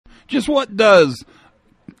Just what does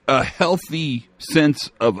a healthy sense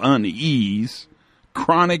of unease,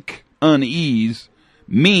 chronic unease,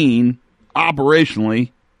 mean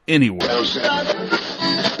operationally anyway?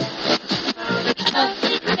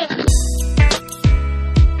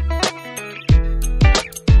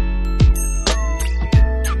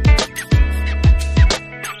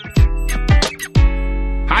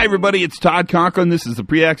 Hi, everybody. It's Todd Conklin. This is the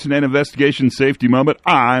Pre-Accident Investigation Safety Moment.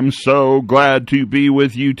 I'm so glad to be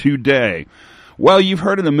with you today. Well, you've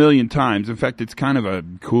heard it a million times. In fact, it's kind of a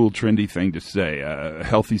cool, trendy thing to say. A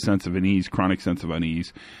healthy sense of unease, chronic sense of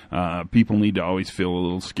unease. People need to always feel a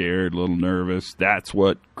little scared, a little nervous. That's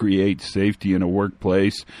what creates safety in a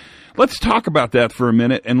workplace. Let's talk about that for a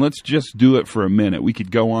minute, and let's just do it for a minute. We could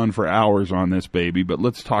go on for hours on this baby, but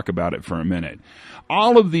let's talk about it for a minute.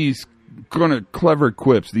 All of these kind of clever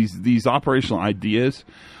quips, these operational ideas,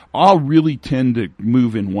 all really tend to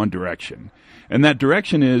move in one direction. And that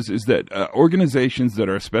direction is that organizations that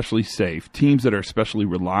are especially safe, teams that are especially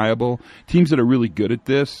reliable, teams that are really good at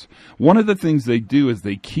this, one of the things they do is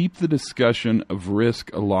they keep the discussion of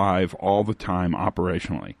risk alive all the time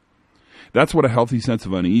operationally. That's what a healthy sense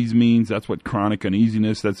of unease means. That's what chronic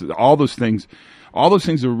uneasiness, that's all those things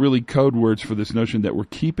are really code words for this notion that we're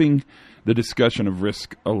keeping the discussion of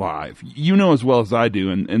risk alive. You know as well as I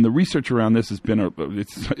do, and the research around this has been,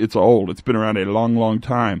 it's old. It's been around a long, long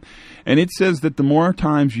time. And it says that the more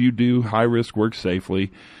times you do high-risk work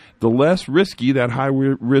safely, the less risky that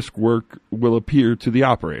high-risk work will appear to the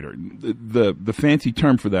operator. The fancy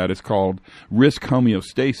term for that is called risk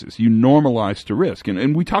homeostasis. You normalize to risk.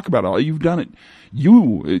 And we talk about it all. You've done it.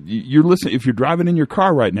 You're listening. If you're driving in your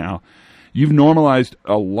car right now, you've normalized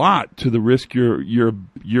a lot to the risk you're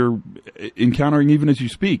encountering even as you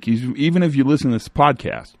speak, even if you listen to this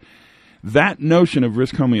podcast. That notion of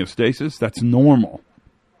risk homeostasis, that's normal.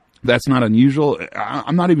 That's not unusual.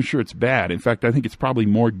 I'm not even sure it's bad. In fact, I think it's probably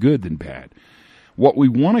more good than bad. What we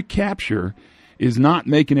want to capture is not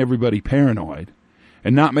making everybody paranoid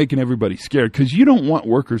and not making everybody scared, because you don't want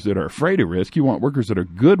workers that are afraid of risk. You want workers that are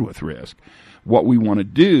good with risk. What we want to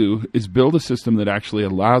do is build a system that actually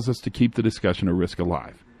allows us to keep the discussion of risk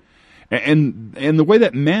alive. And the way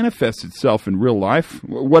that manifests itself in real life,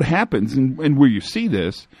 what happens, and where you see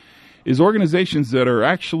this, is organizations that are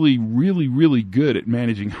actually really, really good at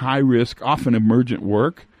managing high-risk, often emergent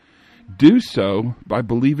work, do so by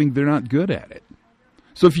believing they're not good at it.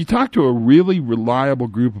 So if you talk to a really reliable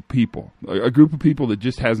group of people, a group of people that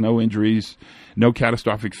just has no injuries, no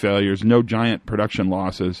catastrophic failures, no giant production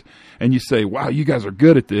losses, and you say, wow, you guys are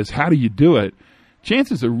good at this, how do you do it?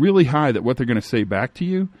 Chances are really high that what they're going to say back to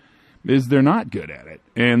you is they're not good at it,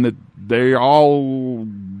 and that they all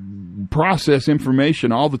process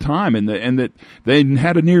information all the time, and that they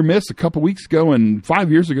had a near miss a couple weeks ago, and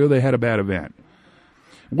 5 years ago they had a bad event.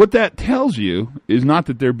 What that tells you is not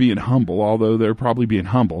that they're being humble, although they're probably being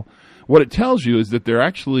humble. What it tells you is that they're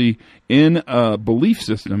actually in a belief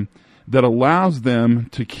system that allows them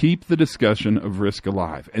to keep the discussion of risk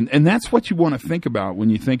alive. And that's what you want to think about when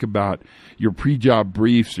you think about your pre-job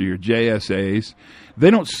briefs or your JSAs. They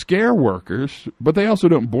don't scare workers, but they also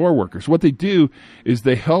don't bore workers. What they do is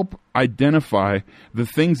they help identify the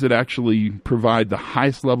things that actually provide the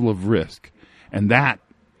highest level of risk. And that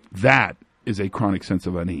is a chronic sense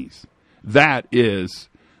of unease. That is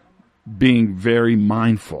being very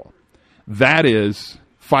mindful. That is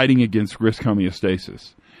fighting against risk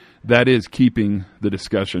homeostasis. That is keeping the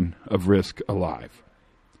discussion of risk alive.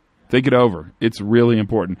 Think it over. It's really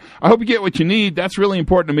important. I hope you get what you need. That's really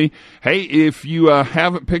important to me. Hey, if you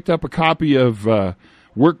haven't picked up a copy of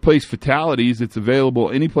Workplace Fatalities, it's available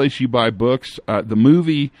any place you buy books. The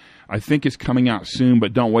movie, I think, is coming out soon,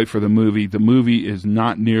 but don't wait for the movie. The movie is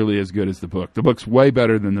not nearly as good as the book. The book's way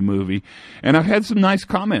better than the movie. And I've had some nice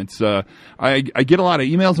comments. I get a lot of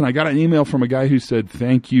emails, and I got an email from a guy who said,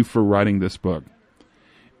 thank you for writing this book.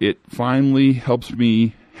 It finally helps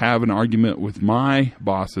me have an argument with my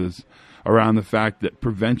bosses around the fact that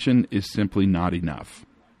prevention is simply not enough.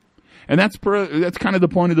 And that's kind of the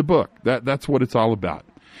point of the book. That's what it's all about.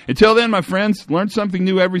 Until then, my friends, learn something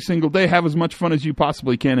new every single day. Have as much fun as you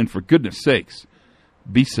possibly can. And for goodness sakes,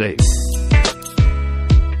 be safe.